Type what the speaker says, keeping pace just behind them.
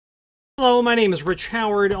Hello, my name is Rich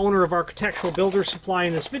Howard, owner of Architectural Builder Supply.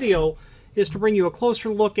 In this video is to bring you a closer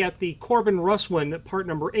look at the Corbin Russwin part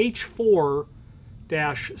number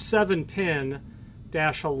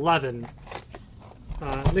H4-7-pin-11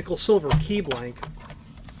 nickel silver key blank.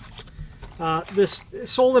 This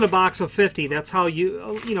sold in a box of 50. That's how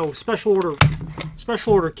you know, special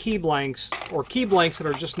order key blanks, or key blanks that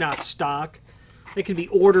are just not stock. They can be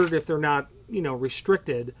ordered if they're not, you know,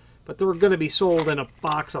 restricted, but they're going to be sold in a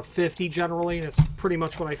box of 50 generally. That's pretty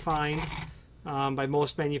much what I find by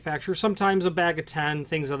most manufacturers. Sometimes a bag of 10,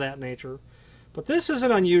 things of that nature. But this is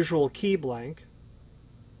an unusual key blank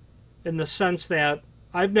in the sense that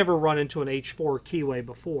I've never run into an H4 keyway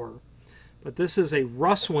before. But this is a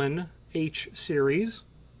Russwin H series,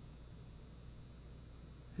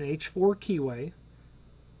 an H4 keyway.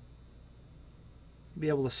 You'll be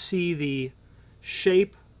able to see the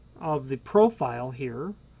shape of the profile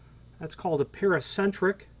here. That's called a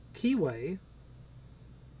paracentric keyway.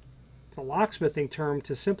 It's a locksmithing term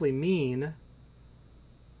to simply mean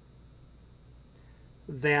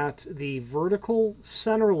that the vertical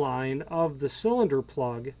center line of the cylinder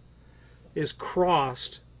plug is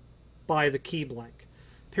crossed by the key blank.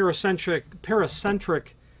 Paracentric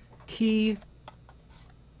keyways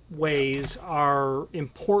are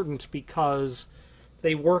important because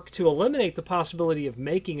they work to eliminate the possibility of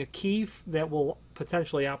making a key that will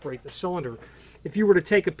potentially operate the cylinder. If you were to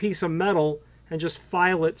take a piece of metal and just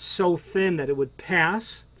file it so thin that it would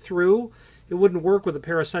pass through, it wouldn't work with a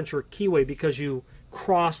paracentric keyway because you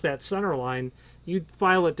cross that center line. You'd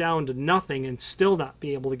file it down to nothing and still not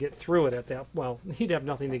be able to get through it at that. Well, you'd have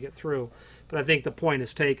nothing to get through, but I think the point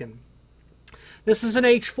is taken. This is an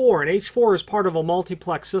H4. An H4 is part of a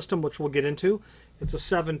multiplex system, which we'll get into. It's a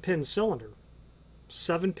 7-pin cylinder.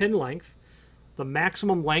 7-pin length, the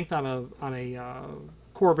maximum length on a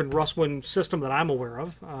Corbin Russwin system that I'm aware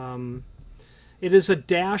of. It is a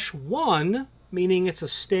 -1, meaning it's a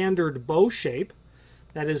standard bow shape.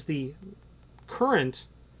 That is the current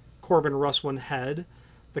Corbin Russwin head.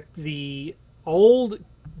 The old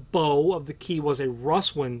bow of the key was a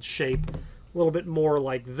Russwin shape, a little bit more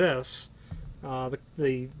like this.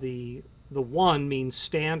 The 1 means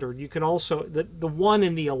standard. You can also, the 1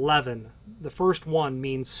 and the 11, the first one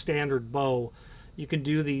means standard bow. You can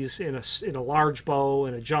do these in a large bow,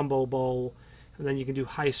 in a jumbo bow, and then you can do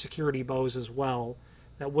high security bows as well.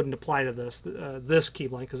 That wouldn't apply to this key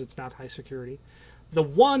blank because it's not high security. The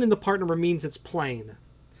 1 in the part number means it's plain.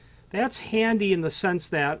 That's handy in the sense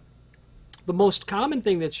that the most common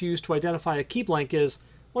thing that's used to identify a key blank is,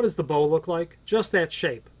 what does the bow look like? Just that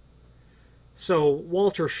shape. So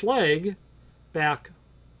Walter Schlegel, back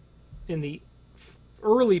in the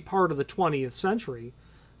early part of the 20th century,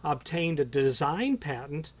 obtained a design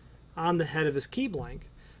patent on the head of his key blank.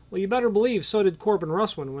 Well, you better believe so did Corbin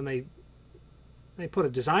Russwin when they put a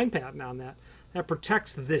design patent on that. That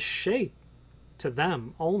protects this shape to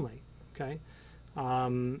them only, okay?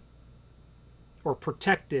 Or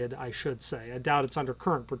protected, I should say. I doubt it's under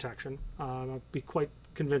current protection. I'd be quite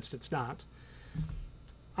convinced it's not.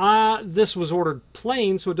 This was ordered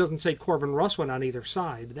plain, so it doesn't say Corbin Russwin on either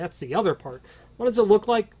side. That's the other part. What does it look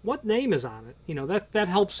like? What name is on it? You know, that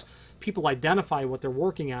helps people identify what they're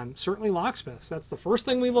working on. Certainly locksmiths. That's the first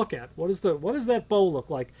thing we look at. What does that bow look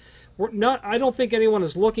like? I don't think anyone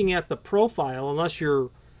is looking at the profile unless you're,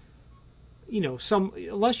 you know,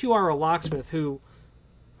 unless you are a locksmith who,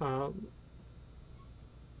 well,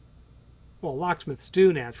 locksmiths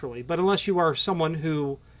do naturally, but unless you are someone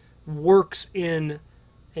who works in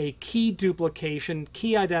a key duplication,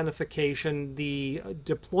 key identification, the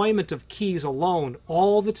deployment of keys alone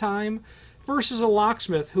all the time, versus a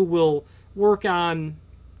locksmith who will work on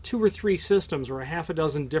 2 or 3 systems or a half a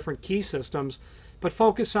dozen different key systems, but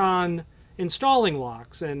focus on installing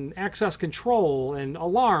locks and access control and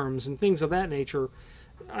alarms and things of that nature.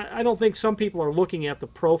 I don't think some people are looking at the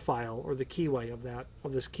profile or the keyway of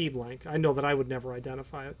this key blank. I know that I would never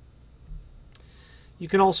identify it. You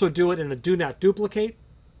can also do it in a do not duplicate.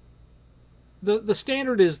 The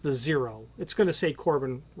standard is the 0. It's going to say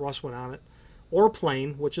Corbin Russwin on it. Or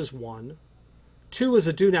plain, which is 1. 2 is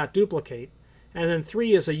a do not duplicate. And then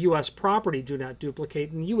 3 is a U.S. property do not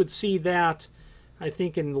duplicate. And you would see that, I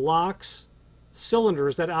think, in locks,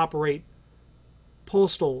 cylinders that operate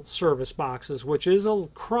postal service boxes, which is a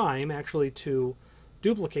crime, actually, to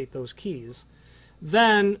duplicate those keys.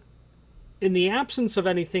 Then, in the absence of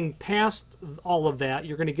anything past all of that,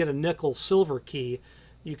 you're going to get a nickel silver key.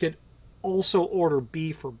 You could also order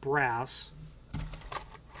B for brass.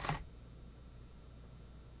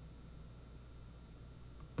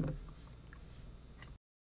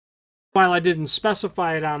 While I didn't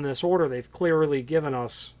specify it on this order, they've clearly given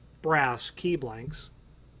us brass key blanks,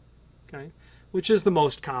 okay, which is the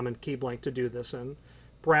most common key blank to do this in.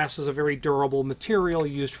 Brass is a very durable material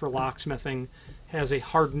used for locksmithing, has a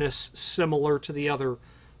hardness similar to the other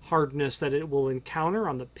hardness that it will encounter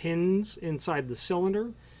on the pins inside the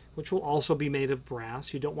cylinder, which will also be made of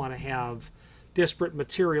brass. You don't want to have disparate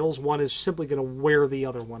materials. One is simply going to wear the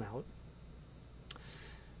other one out.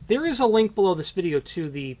 There is a link below this video to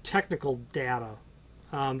the technical data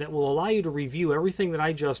that will allow you to review everything that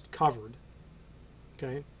I just covered.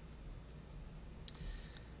 Okay.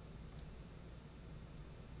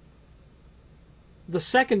 The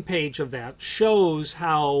second page of that shows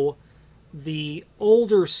how the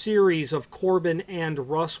older series of Corbin and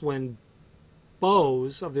Russwin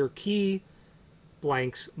bows of their key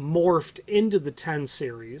blanks morphed into the 10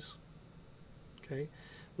 series. Okay.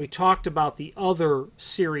 We talked about the other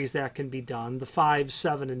series that can be done, the 5,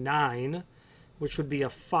 7, and 9, which would be a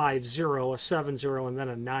 5-0, a 7-0, and then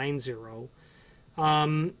a 9-0.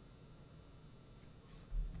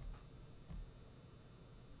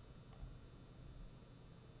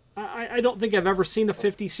 I don't think I've ever seen a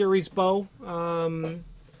 50 series bow.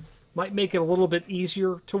 Might make it a little bit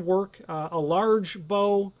easier to work. A large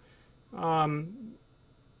bow, I've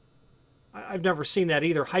never seen that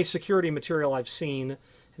either. High security material I've seen,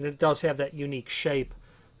 and it does have that unique shape,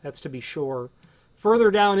 that's to be sure.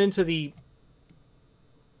 Further down into the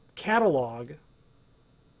catalog,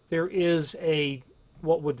 there is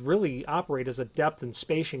what would really operate as a depth and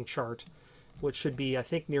spacing chart, which should be, I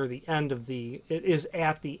think, near the end of it is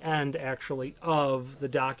at the end, actually, of the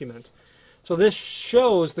document. So this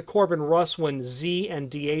shows the Corbin Russwin Z and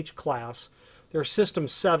DH class, their System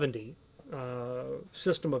 70,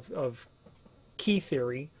 system of key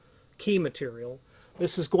theory, key material.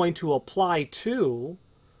 This is going to apply to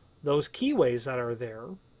those keyways that are there.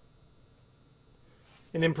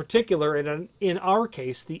 And in particular, in our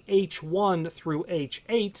case, the H1 through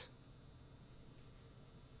H8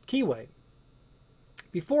 keyway.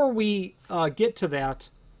 Before we get to that,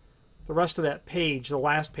 the rest of that page, the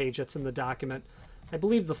last page that's in the document, I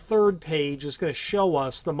believe the third page is going to show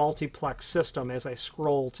us the multiplex system as I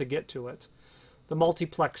scroll to get to it. The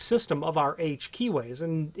multiplex system of our H keyways,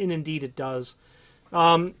 and indeed it does.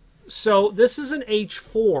 So this is an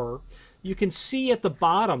H4. You can see at the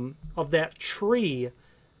bottom of that tree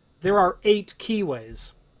there are 8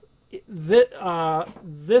 keyways.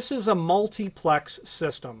 This is a multiplex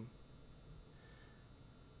system.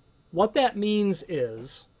 What that means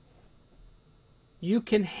is you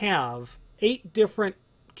can have 8 different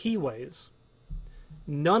keyways.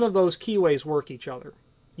 None of those keyways work each other.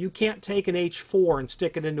 You can't take an H4 and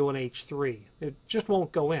stick it into an H3. It just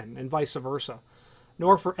won't go in, and vice versa,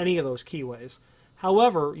 nor for any of those keyways.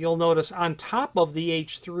 However, you'll notice on top of the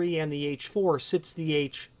H3 and the H4 sits the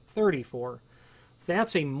H34.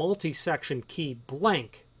 That's a multi-section key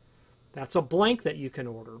blank. That's a blank that you can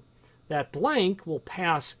order. That blank will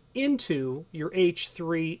pass into your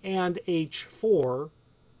H3 and H4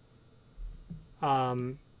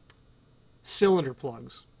 cylinder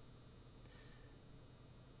plugs.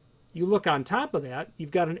 You look on top of that,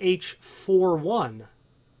 you've got an H41.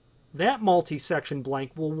 That multi-section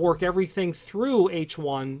blank will work everything through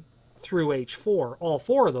H1 through H4, all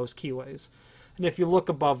 4 of those keyways. And if you look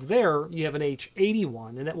above there, you have an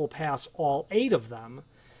H81, and that will pass all 8 of them.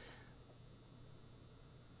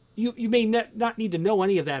 You may not need to know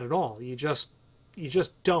any of that at all. You just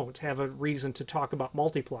don't have a reason to talk about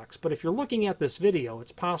multiplex. But if you're looking at this video,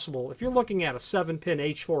 it's possible, if you're looking at a 7-pin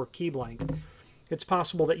H4 key blank, it's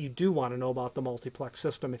possible that you do want to know about the multiplex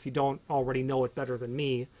system if you don't already know it better than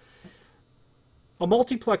me. A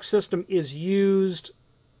multiplex system is used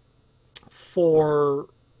for,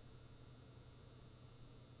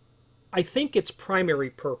 I think its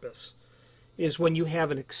primary purpose is when you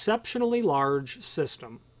have an exceptionally large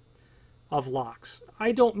system of locks.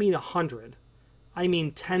 I don't mean 100. I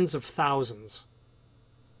mean tens of thousands.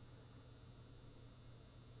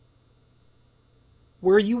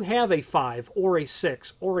 Where you have a 5 or a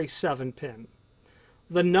 6 or a 7 pin,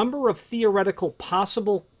 the number of theoretical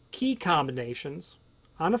possible key combinations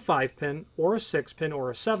on a 5 pin or a 6 pin or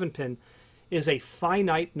a 7 pin is a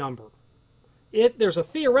finite number. There's a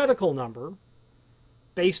theoretical number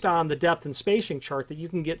based on the depth and spacing chart that you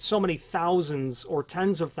can get so many thousands or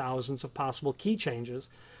tens of thousands of possible key changes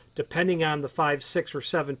depending on the 5, 6, or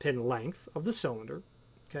 7 pin length of the cylinder,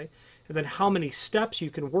 okay, and then how many steps you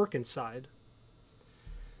can work inside.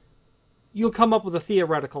 You'll come up with a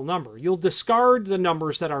theoretical number. You'll discard the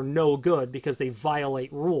numbers that are no good because they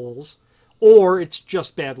violate rules, or it's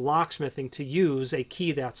just bad locksmithing to use a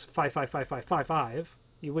key that's 5555555.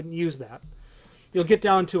 You wouldn't use that. You'll get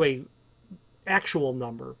down to a actual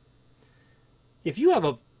number, If you have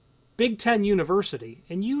a Big Ten university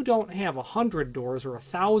and you don't have 100 doors or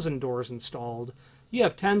 1,000 doors installed, you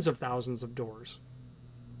have tens of thousands of doors.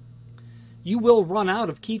 You will run out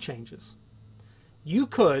of key changes. You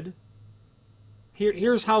could,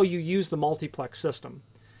 here's how you use the multiplex system.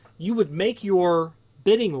 You would make your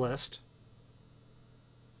bidding list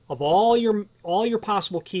of all your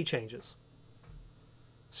possible key changes,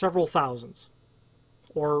 several thousands,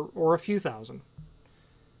 or a few thousand.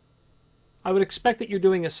 I would expect that you're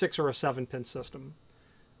doing a 6 or a 7-pin system.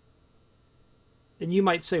 And you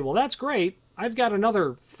might say, well, that's great. I've got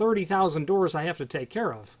another 30,000 doors I have to take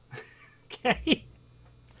care of. Okay?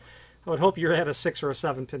 I would hope you're at a 6 or a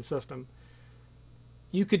 7-pin system.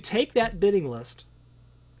 You could take that bidding list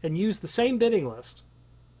and use the same bidding list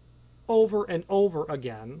over and over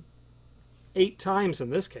again, 8 times in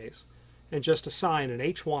this case, and just assign an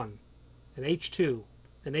H1, an H2,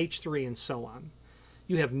 an H3, and so on.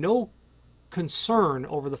 You have no concern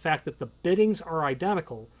over the fact that the biddings are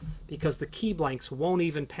identical because the key blanks won't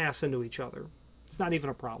even pass into each other. It's not even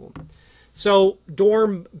a problem. So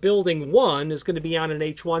dorm building 1 is going to be on an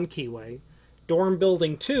H1 keyway. Dorm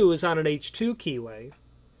building 2 is on an H2 keyway.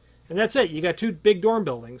 And that's it. You got 2 big dorm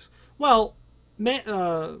buildings. Well,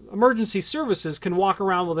 emergency services can walk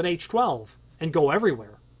around with an H12 and go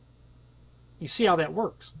everywhere. You see how that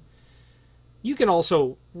works. You can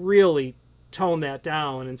also really tone that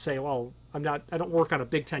down and say, well, I don't work on a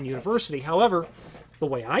Big Ten university. However, the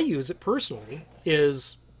way I use it personally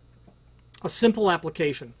is a simple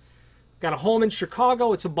application. Got a home in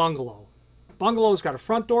Chicago, it's a bungalow. Bungalow's got a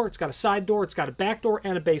front door, it's got a side door, it's got a back door,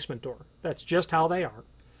 and a basement door. That's just how they are.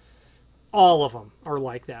 All of them are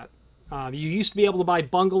like that. You used to be able to buy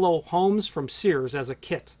bungalow homes from Sears as a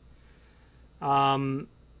kit.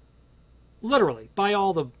 Literally, buy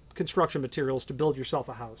all the construction materials to build yourself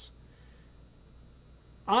a house.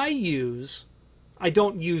 I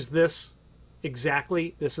don't use this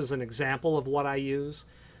exactly. This is an example of what I use.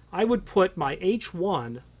 I would put my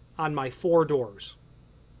H1 on my 4 doors.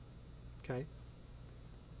 Okay.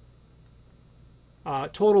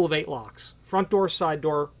 Total of 8 locks. Front door, side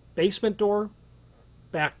door, basement door,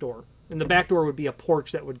 back door. And the back door would be a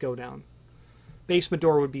porch that would go down. Basement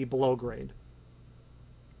door would be below grade.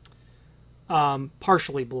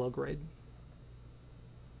 Partially below grade.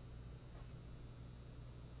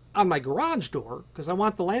 On my garage door, because I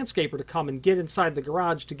want the landscaper to come and get inside the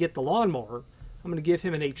garage to get the lawnmower, I'm going to give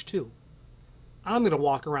him an H2. I'm going to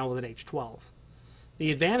walk around with an H12.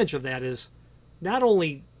 The advantage of that is not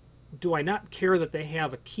only do I not care that they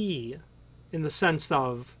have a key in the sense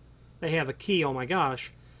of they have a key, oh my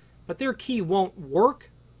gosh, but their key won't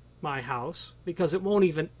work my house because it won't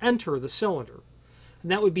even enter the cylinder.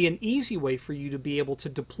 And that would be an easy way for you to be able to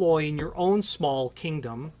deploy in your own small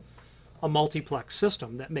kingdom a multiplex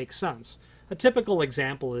system that makes sense. A typical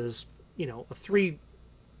example is, you know, a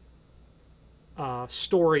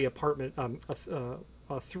 3-story apartment, a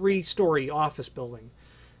 3-story office building.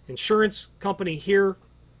 Insurance company here,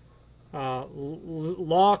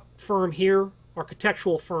 law firm here,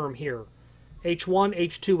 architectural firm here. H1,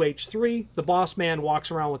 H2, H3. The boss man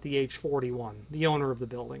walks around with the H41, the owner of the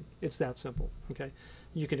building. It's that simple. Okay,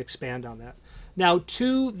 you can expand on that. Now,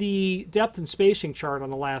 to the depth and spacing chart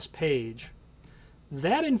on the last page,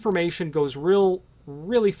 that information goes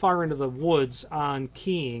really far into the woods on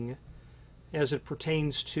keying as it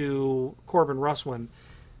pertains to Corbin Russwin.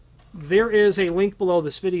 There is a link below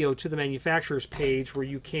this video to the manufacturer's page where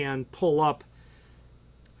you can pull up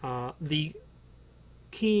the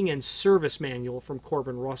keying and service manual from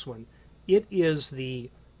Corbin Russwin. It is the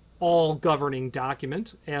all-governing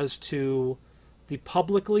document as to the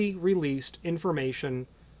publicly released information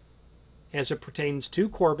as it pertains to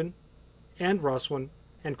Corbin and Russwin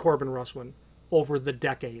and Corbin Russwin over the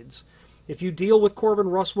decades. If you deal with Corbin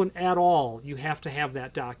Russwin at all, you have to have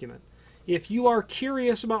that document. If you are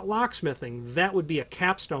curious about locksmithing, that would be a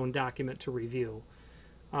capstone document to review.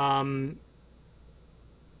 At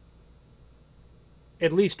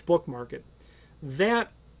least bookmark it.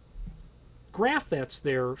 That graph that's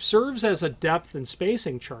there serves as a depth and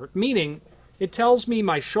spacing chart, meaning it tells me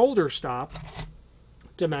my shoulder stop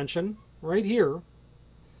dimension right here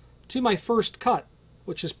to my first cut,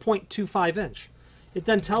 which is 0.25 inch. It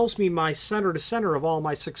then tells me my center to center of all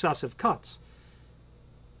my successive cuts.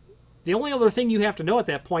 The only other thing you have to know at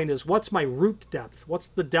that point is what's my root depth? What's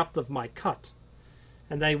the depth of my cut?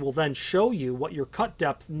 And they will then show you what your cut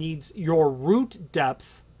depth needs, your root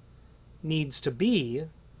depth needs to be,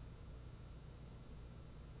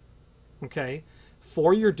 okay,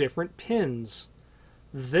 for your different pins.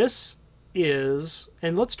 This is,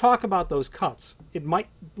 and let's talk about those cuts. It might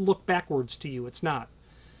look backwards to you, it's not.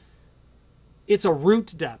 It's a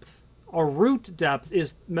root depth. A root depth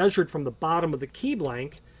is measured from the bottom of the key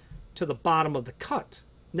blank to the bottom of the cut,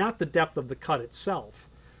 not the depth of the cut itself.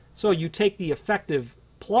 So you take the effective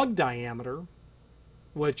plug diameter,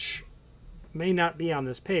 which may not be on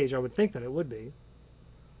this page. I would think that it would be.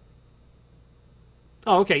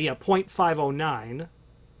 Oh, okay, yeah, 0.509.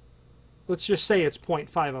 Let's just say it's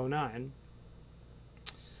 0.509.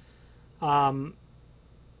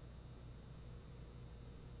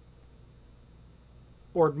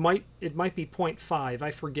 Or it might be 0.5.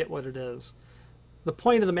 I forget what it is. The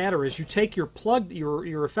point of the matter is you take your plug,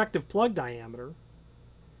 your effective plug diameter,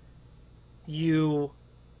 you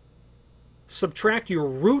subtract your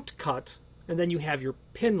root cut, and then you have your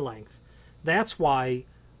pin length. That's why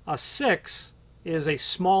a 6 is a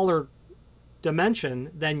smaller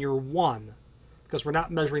dimension than your 1, because we're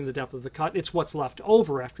not measuring the depth of the cut. It's what's left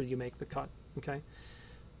over after you make the cut. Okay.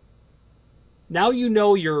 Now you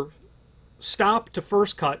know your stop to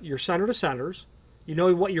first cut, your center to centers. You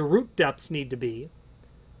know what your root depths need to be.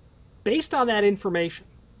 Based on that information,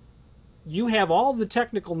 you have all the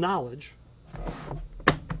technical knowledge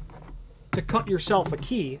to cut yourself a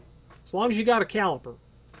key. As long as you got a caliper,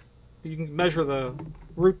 you can measure the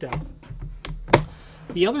root depth.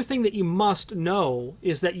 The other thing that you must know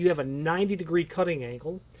is that you have a 90-degree cutting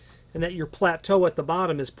angle and that your plateau at the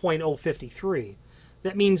bottom is 0.053.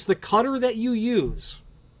 That means the cutter that you use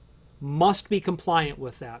must be compliant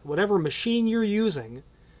with that. Whatever machine you're using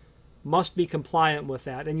must be compliant with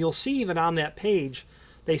that. And you'll see even on that page,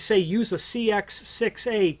 they say use a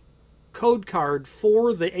CX6A code card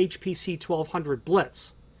for the HPC 1200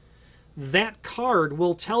 Blitz. That card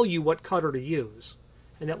will tell you what cutter to use,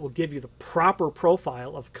 and that will give you the proper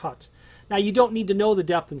profile of cut. Now, you don't need to know the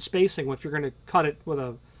depth and spacing if you're going to cut it with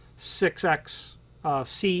a 6X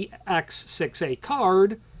CX6A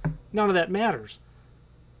card. None of that matters.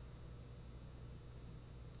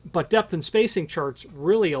 But depth and spacing charts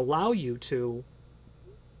really allow you to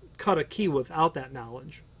cut a key without that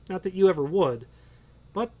knowledge. Not that you ever would,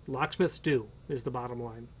 but locksmiths do, is the bottom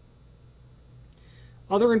line.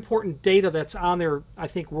 Other important data that's on there, I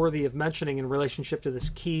think, worthy of mentioning in relationship to this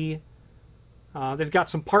key. They've got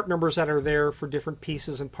some part numbers that are there for different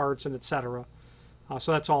pieces and parts and etc.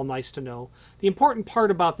 So that's all nice to know. The important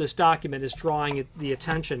part about this document is drawing the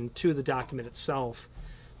attention to the document itself,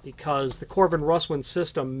 because the Corbin Russwin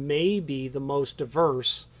system may be the most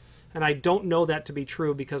diverse, and I don't know that to be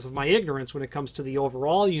true because of my ignorance when it comes to the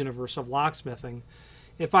overall universe of locksmithing.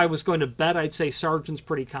 If I was going to bet, I'd say Sargent's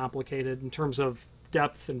pretty complicated in terms of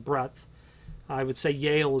depth and breadth. I would say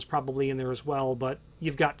Yale is probably in there as well, but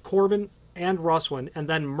you've got Corbin and Russwin, and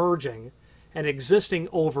then merging and existing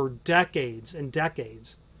over decades and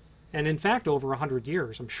decades, and in fact over 100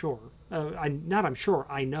 years, I'm sure. I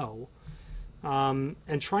know.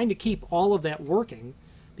 And trying to keep all of that working,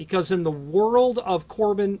 because in the world of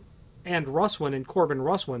Corbin and Russwin and Corbin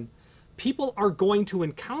Russwin, people are going to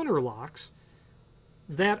encounter locks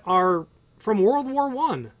that are from World War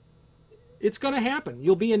I. It's going to happen.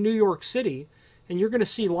 You'll be in New York City, and you're going to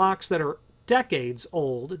see locks that are decades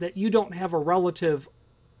old that you don't have a relative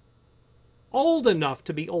old enough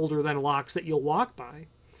to be older than locks that you'll walk by.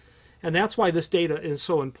 And that's why this data is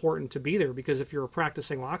so important to be there, because if you're a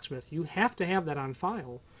practicing locksmith, you have to have that on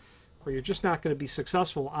file, or you're just not going to be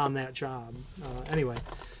successful on that job. Anyway,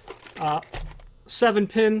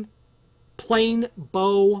 7-pin plain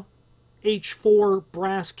bow H4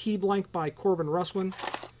 brass key blank by Corbin Russwin.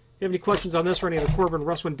 If you have any questions on this or any of the Corbin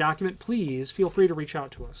Russwin document, please feel free to reach out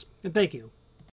to us. And thank you.